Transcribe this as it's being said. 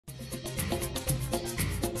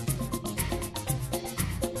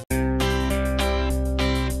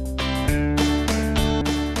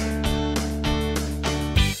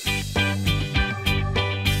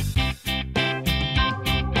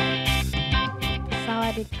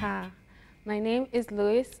Sawadika. My name is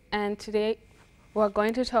Louis, and today we're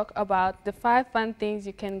going to talk about the 5 fun things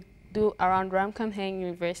you can do around Ramkamhaeng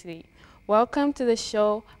University. Welcome to the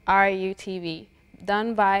show RUTV,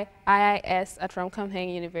 done by IIS at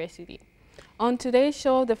Ramkamhaeng University. On today's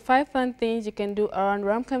show, the 5 fun things you can do around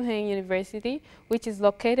Ramkamhaeng University, which is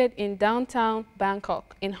located in downtown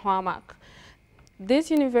Bangkok in Hoa Mak.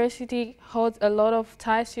 This university holds a lot of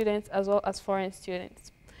Thai students as well as foreign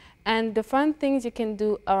students. And the fun things you can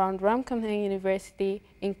do around Ramkamhaeng University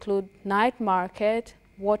include night market,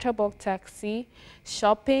 waterboard taxi,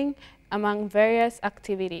 shopping, among various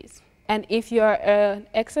activities. And if you're an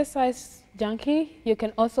exercise junkie, you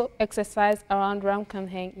can also exercise around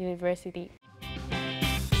Ramkamhaeng University.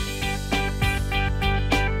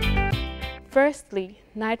 Firstly,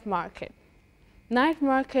 night market. Night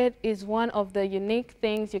market is one of the unique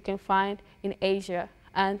things you can find in Asia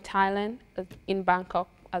and Thailand, in Bangkok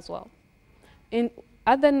as well. In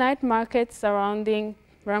other night markets surrounding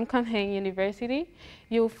Ramkamhaeng University,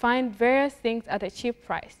 you'll find various things at a cheap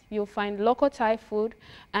price. You'll find local Thai food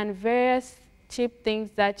and various cheap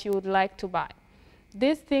things that you would like to buy.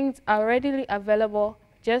 These things are readily available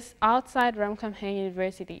just outside Ramkamhaeng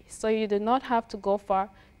University, so you do not have to go far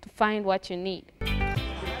to find what you need.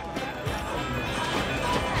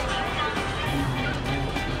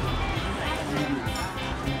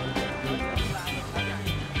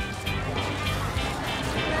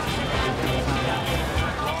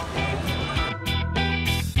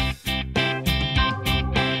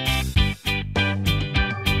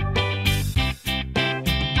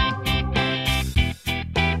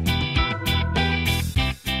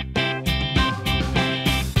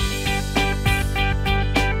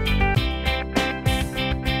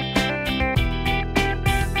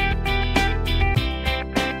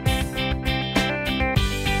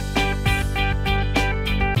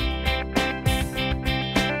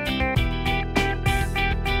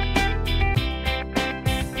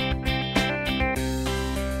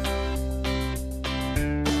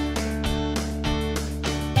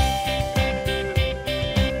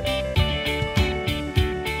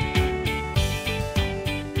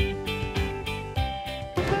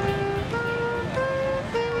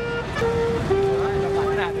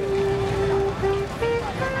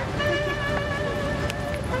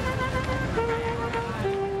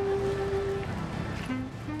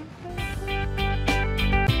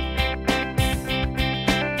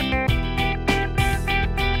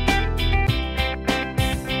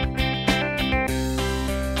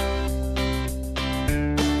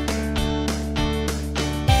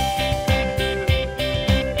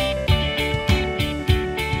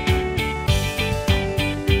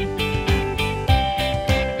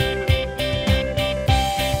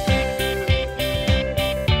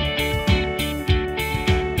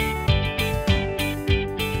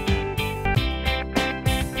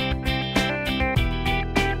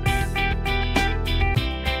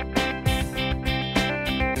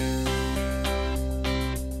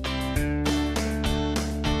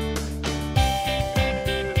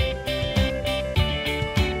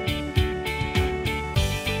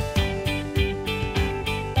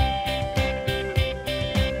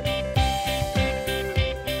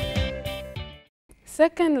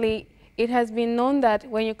 Secondly, it has been known that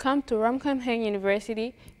when you come to Ramkamhaeng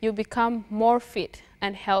University, you become more fit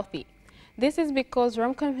and healthy. This is because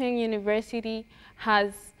Ramkamhaeng University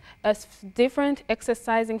has different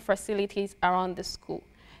exercising facilities around the school.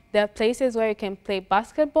 There are places where you can play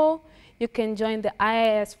basketball, you can join the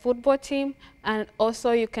IIS football team, and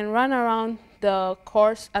also you can run around the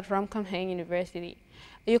course at Ramkamhaeng University.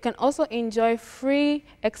 You can also enjoy free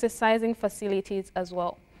exercising facilities as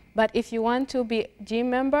well. But if you want to be a gym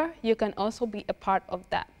member, you can also be a part of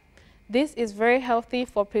that. This is very healthy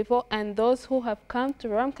for people, and those who have come to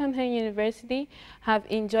Ramkamhaeng University have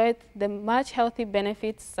enjoyed the much healthy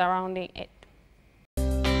benefits surrounding it.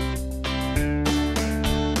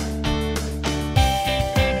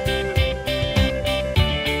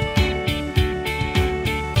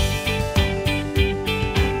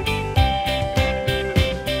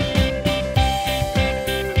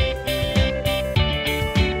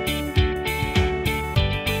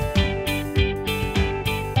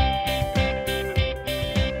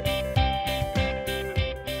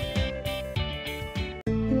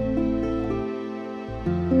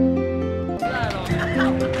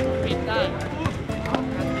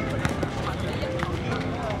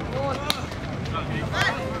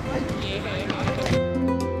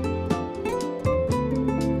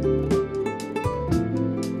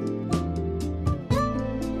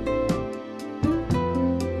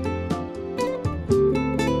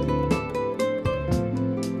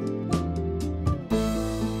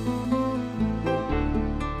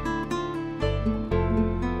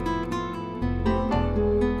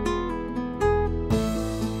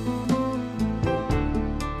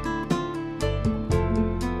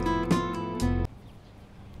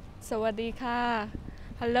 Sawadee.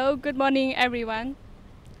 Hello, good morning everyone.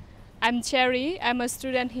 I'm Cherry. I'm a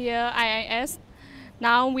student here IIS.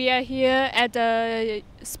 Now we are here at the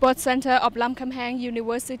sports center of Ramkamhaeng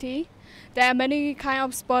University. There are many kind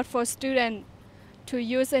of sport for students to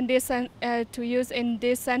use in this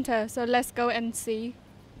center. So let's go and see.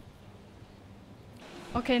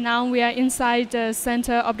 Okay, now we are inside the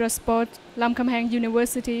center of the sport Ramkamhaeng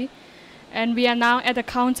University, and we are now at the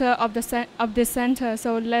counter of this center.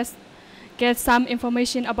 So let's get some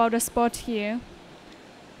information about the sport here.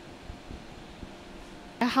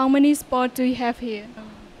 How many sports do you have here?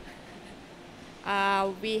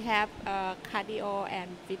 We have cardio and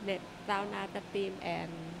fitness, sauna team and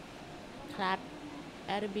class,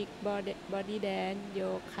 aerobic body dance,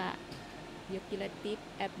 yoga, yogilative,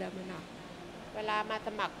 abdominal เวลามาส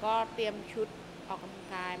มัครก็เตรียมชุดออกกำลัง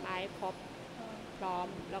กายมาให้ครบพร้อม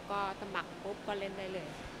แล้วก็สมัครปุ๊บก็เล่นได้เลย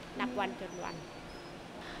นับวันจนวัน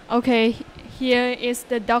Okay, here is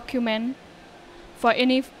the document for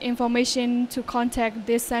any information to contact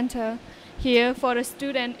this center. Here for the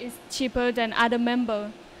student is cheaper than other member.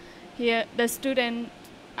 Here the student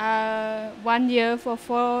 1 year for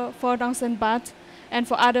 4,000 baht, and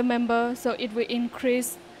for other member so it will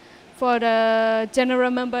increase. For the general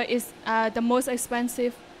member is the most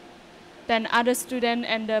expensive than other student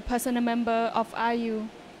and the personal member of IU.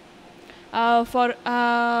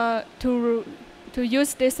 To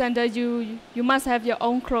use this center, you must have your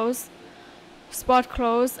own clothes, sport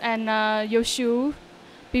clothes, and your shoe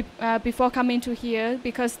before coming to here,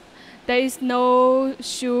 because there is no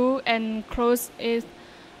shoe and clothes is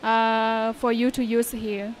for you to use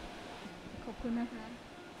here. ขอบคุณนะคะ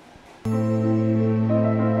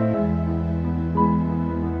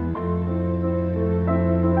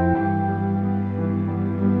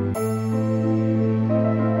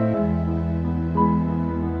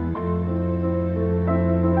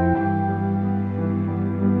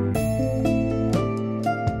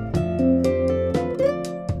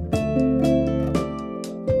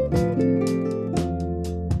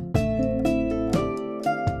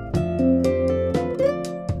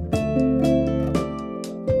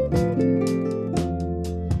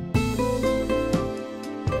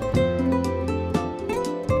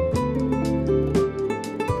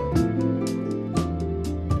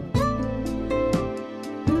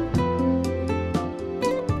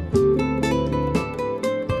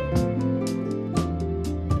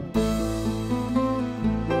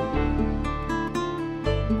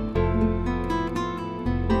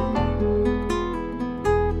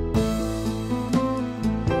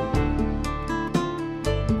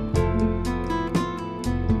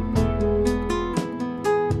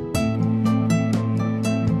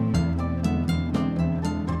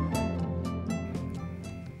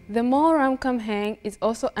The Mall Ramkamhaeng is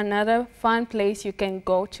also another fun place you can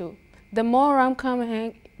go to. The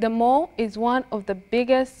mall is one of the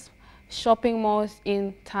biggest shopping malls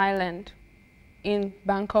in Thailand, in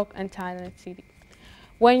Bangkok and Thailand City.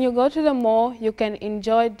 When you go to the mall, you can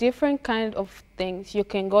enjoy different kinds of things. You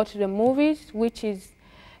can go to the movies, which is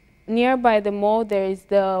nearby the mall. There is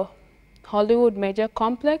the Hollywood Major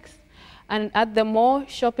Complex, and at the mall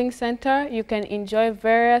shopping center, you can enjoy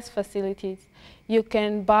various facilities. You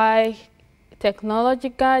can buy technology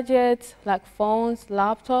gadgets like phones,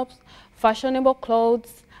 laptops, fashionable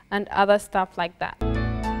clothes, and other stuff like that.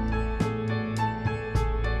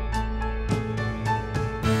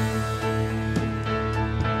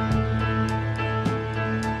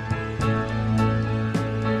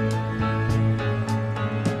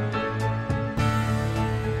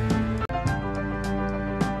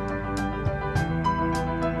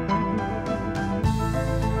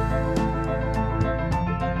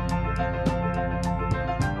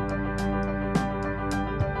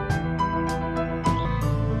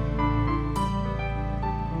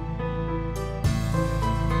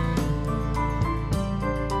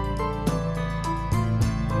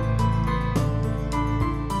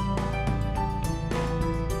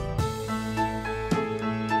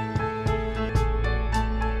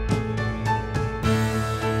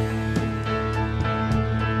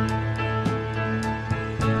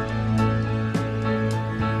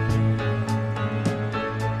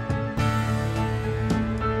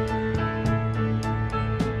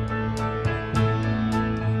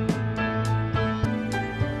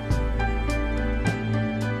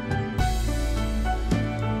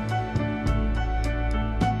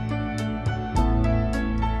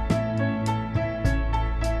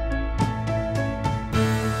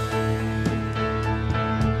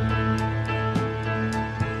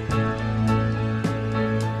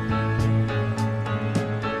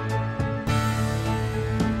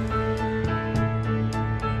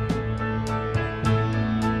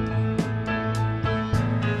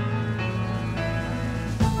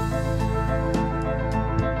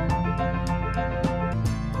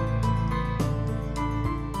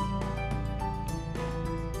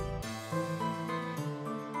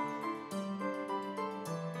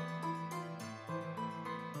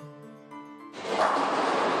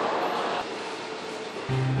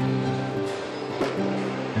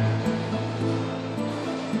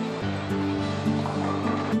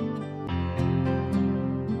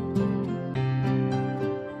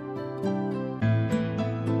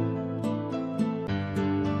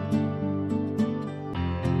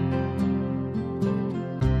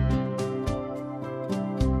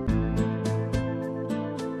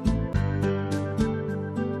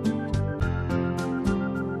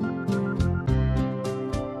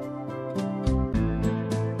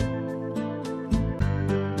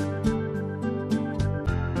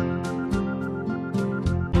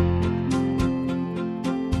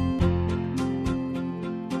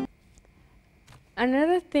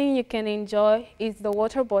 Another thing you can enjoy is the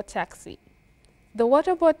waterboard taxi. The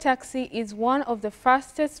waterboard taxi is one of the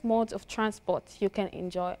fastest modes of transport you can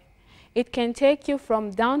enjoy. It can take you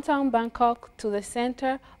from downtown Bangkok to the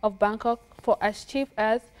center of Bangkok for as cheap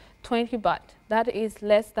as 20 baht. That is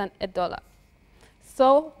less than $1.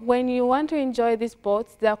 So when you want to enjoy these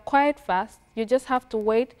boats, they are quite fast. You just have to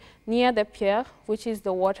wait near the pier, which is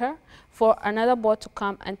the water, for another boat to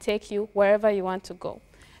come and take you wherever you want to go.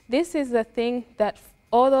 This is the thing that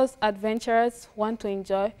all those adventurers want to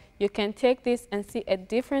enjoy. You can take this and see a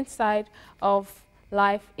different side of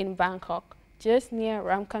life in Bangkok, just near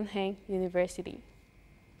Ramkamhaeng University.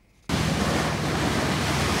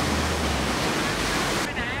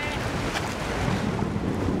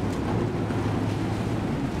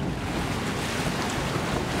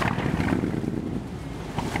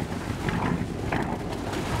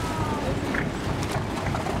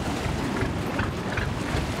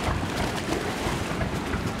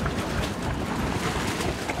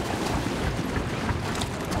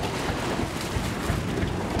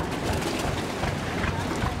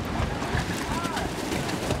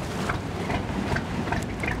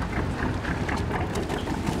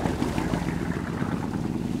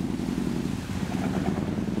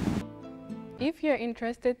 If you're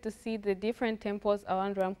interested to see the different temples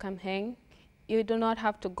around Ramkhamhaeng, you do not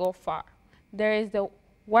have to go far. There is the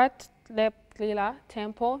Wat Lep Lila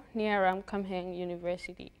temple near Ramkamhaeng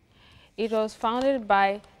University. It was founded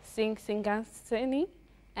by Singh Singaseni,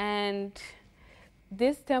 and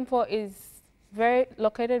this temple is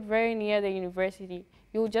located very near the university.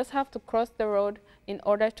 You just have to cross the road in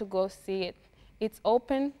order to go see it. It's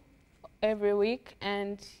open every week,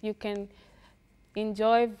 and you can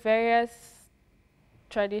enjoy various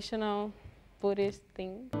traditional Buddhist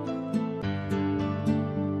things.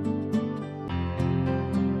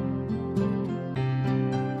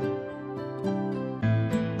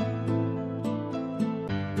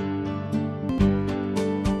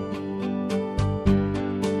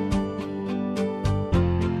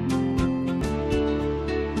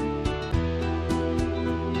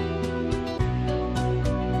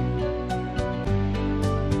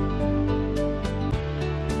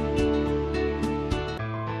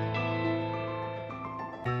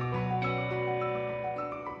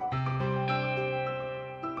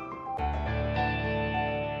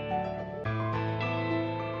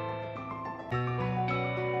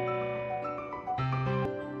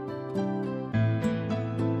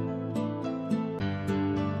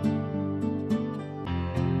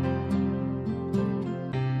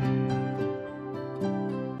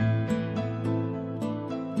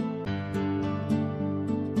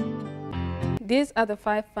 These are the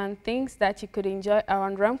 5 fun things that you could enjoy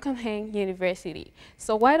around Ramkamhaeng University.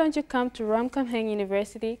 So why don't you come to Ramkamhaeng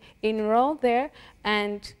University, enroll there,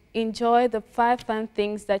 and enjoy the 5 fun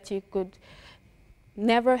things that you could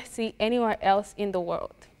never see anywhere else in the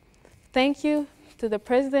world. Thank you to the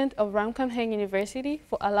president of Ramkamhaeng University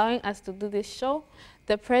for allowing us to do this show,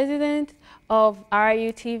 the president of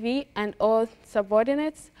RUTV and all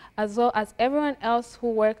subordinates, as well as everyone else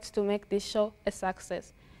who worked to make this show a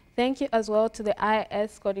success. Thank you as well to the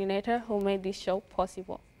IIS coordinator who made this show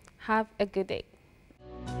possible. Have a good day.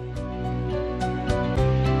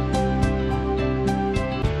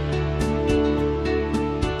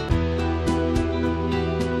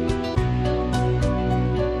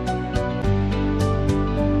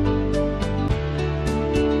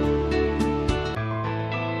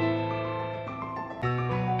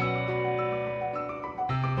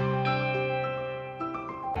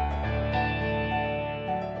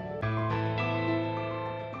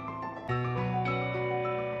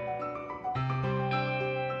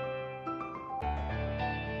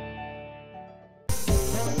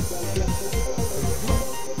 Gracias.